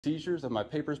seizures of my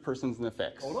papers, persons, and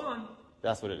effects. Hold on.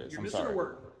 That's what it is. You're I'm missing sorry. a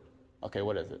word. Okay,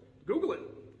 what is it? Google it.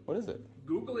 What is it?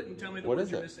 Google it and tell me the What word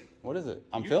is you're it? missing. What is it?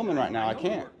 I'm filming right now. I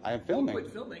can't. I am filming.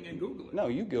 Quit filming and Google it. No,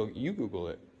 you Google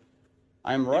it.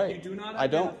 I'm right. If you do not I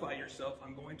don't. identify yourself,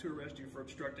 I'm going to arrest you for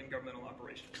obstructing governmental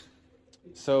operations.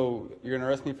 So you're gonna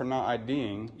arrest me for not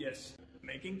IDing? Yes.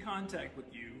 Making contact with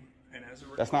you, and as a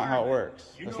That's not how it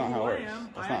works. You That's know not how who it I works. am.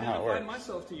 That's I not how it identified works.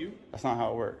 myself to you. That's not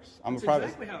how it works. I'm That's a private.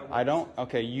 exactly how it works. I don't.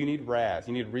 Okay, you need RAS.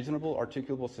 You need reasonable,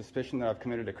 articulable suspicion that I've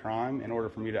committed a crime in order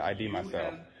for me to ID myself. You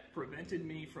have prevented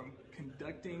me from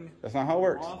conducting. That's not how it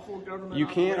works. Lawful government You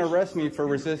can't operations. arrest me for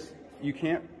resist. You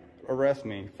can't arrest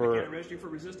me for. I can't arrest you for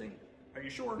resisting? Are you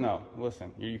sure? No,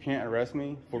 listen. You can't arrest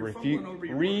me for You're fumbling over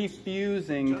your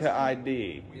refusing Justin, to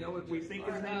ID. You know what we think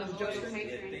his name is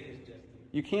Justin?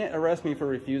 You can't arrest me for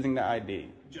refusing to ID.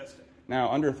 Justin. Now,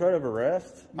 under threat of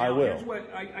arrest, I Now, will. here's what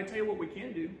I tell you what we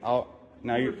can do. Now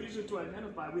He you. refuses to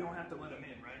identify. We don't have to let him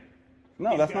in, right?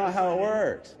 No, He's that's gotta not how it sign in.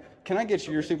 works. Can I get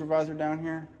your supervisor down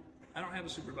here? I don't have a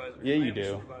supervisor. Yeah, I you have a do.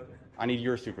 supervisor. I need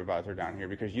your supervisor down here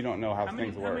because you don't know how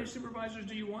things How work. many supervisors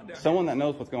do you want down Someone that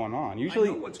knows what's going on. Usually,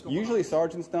 what's going usually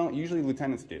sergeants don't. Usually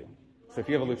lieutenants do. So if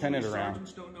you have a here? lieutenant Usually around,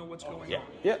 Sergeants don't know what's going yeah, on.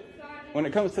 yep. When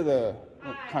it comes to the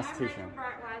Constitution.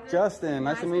 Justin,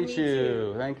 nice to meet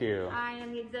you. Thank you. I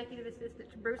am the executive assistant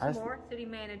to Bruce Moore, city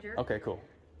manager. Okay, cool.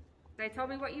 They told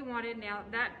me what you wanted. Now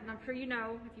that, and I'm sure you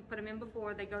know, if you put them in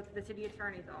before, they go to the city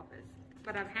attorney's office.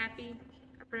 But I'm happy.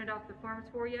 I printed off the forms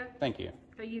for you. Thank you.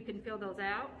 So you can fill those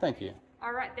out. Thank you.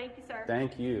 All right, thank you, sir.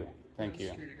 Thank you. Thank you.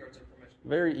 Security guards information.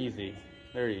 Very easy.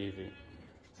 Very easy.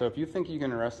 So if you think you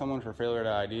can arrest someone for failure to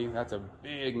ID, that's a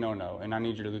big no-no, and I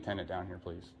need your lieutenant down here,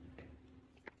 please.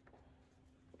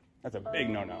 That's a big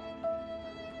no-no.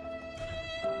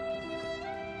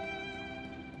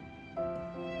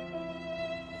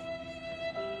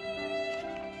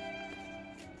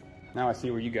 Now I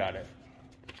see where you got it.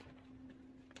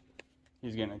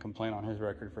 He's getting a complaint on his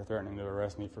record for threatening to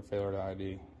arrest me for failure to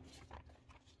ID.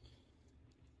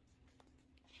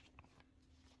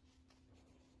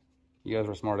 You guys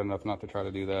were smart enough not to try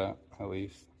to do that, at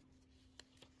least.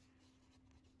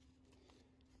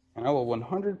 And I will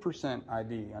 100%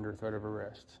 ID under threat of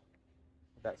arrest.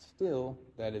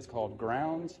 That is called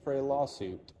grounds for a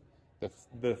lawsuit.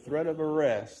 The threat of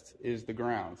arrest is the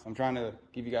grounds. I'm trying to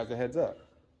give you guys a heads up.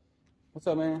 What's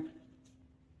up, man?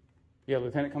 You got a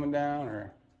lieutenant coming down,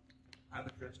 or? I've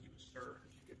addressed you as sir.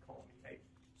 If you could call me, hey,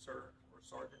 sir or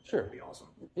sergeant, Sure. that would be awesome.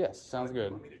 Yes, sounds good.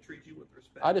 You want me to treat you with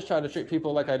respect? I just try to treat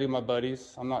people like I do my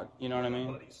buddies. I'm not, you know what I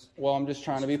mean? Buddies. Well, I'm just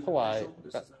trying to be polite.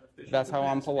 This is an official That's how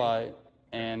I'm capacity. polite.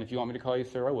 And if you want me to call you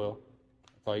sir, I will.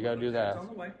 That's all you gotta do is Lieutenant's ask.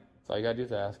 on the way. That's all you gotta do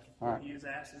is ask. All What right. he has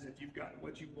asked is if you've gotten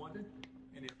what you wanted,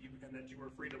 and that you were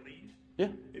free to leave. Yeah.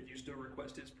 If you still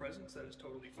request his presence, that is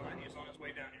totally fine. He is on his way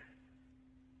down here.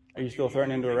 Are you still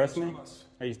threatening to arrest me? From us.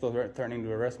 Are you still threatening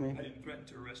to arrest me? I didn't threaten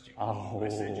to arrest you. Oh, I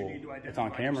said you need to identify it's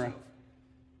on camera. yourself.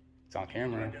 It's on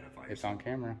camera. identify It's on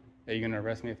camera. Are you gonna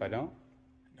arrest me if I don't?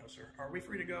 No, sir. Are we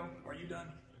free to go? Are you done?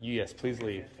 Yes, please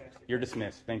leave. You're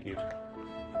dismissed. Thank you.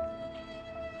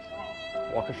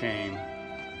 Walkashame.